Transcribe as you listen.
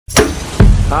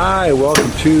Hi,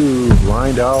 welcome to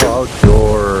Blind Owl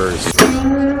Outdoors.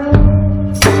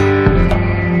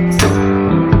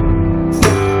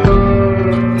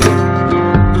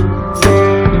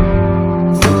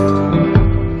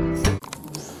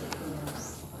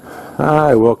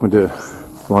 Hi, welcome to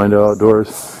Blind Owl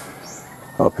Outdoors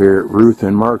up here at Ruth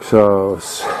and Mark's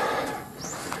house.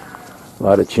 A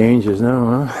lot of changes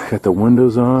now, huh? Got the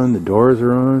windows on, the doors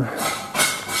are on.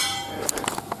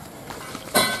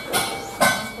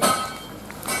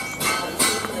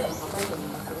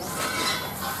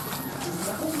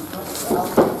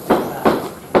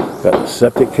 Got the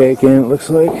septic tank in, it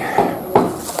looks like.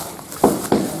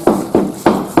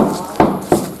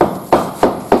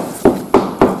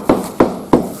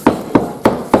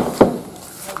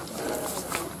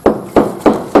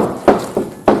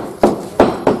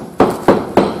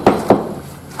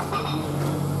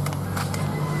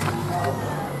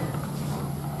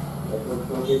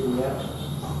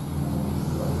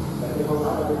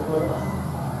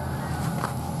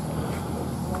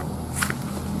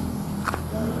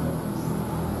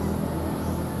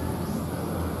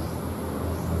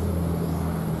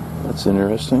 That's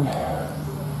interesting.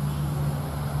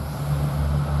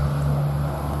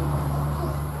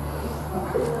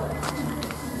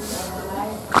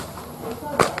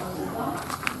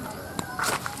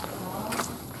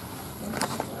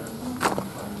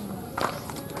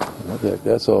 What the heck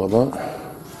that's all about?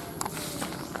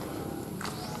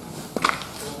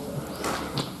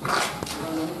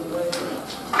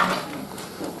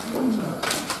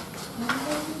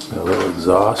 A little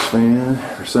exhaust fan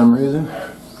for some reason.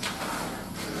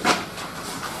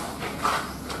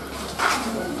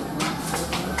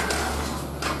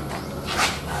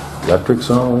 Electric's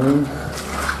all in.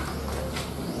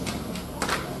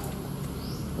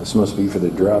 This must be for the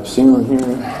drop ceiling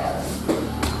here.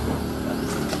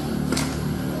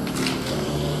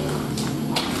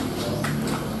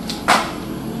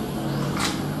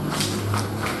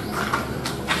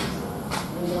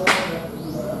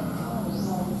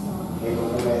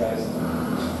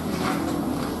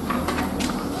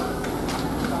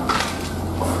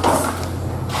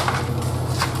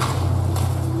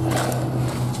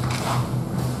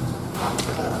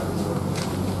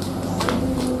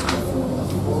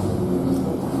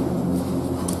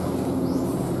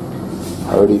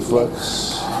 Already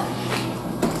flex.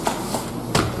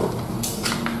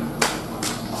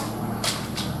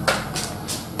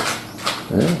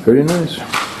 Yeah, pretty nice.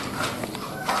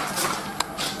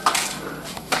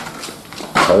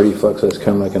 Already flex, that's kind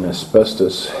of like an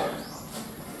asbestos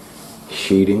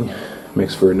sheeting.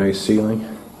 Makes for a nice ceiling.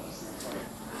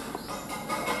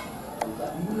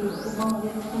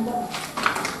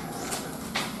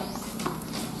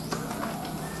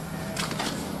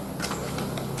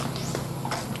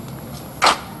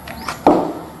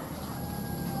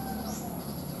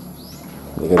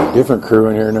 They got a different crew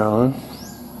in here now, huh?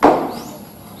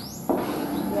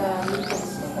 Yeah, we can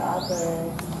see the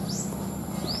other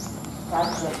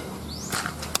project.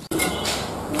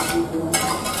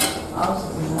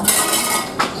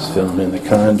 Just filling in the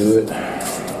conduit.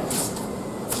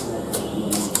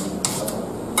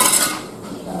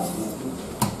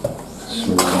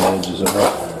 Smoothing the edges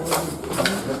up.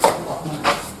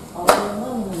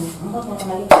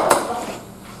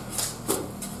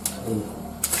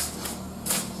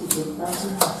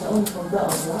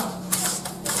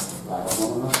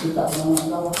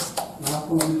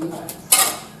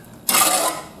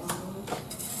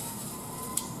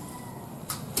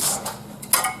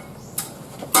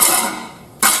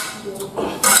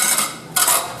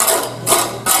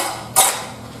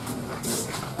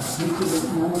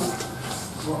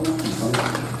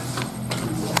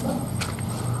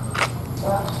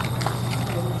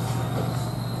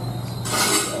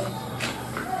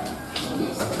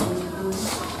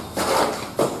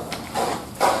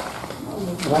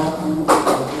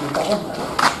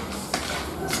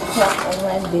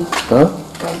 Huh?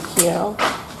 Right here.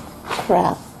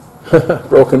 Crap.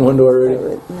 Broken window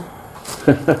already?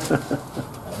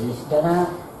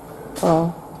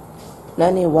 Oh.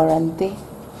 Nani warranty?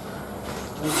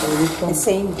 The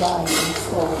same guy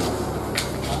installed.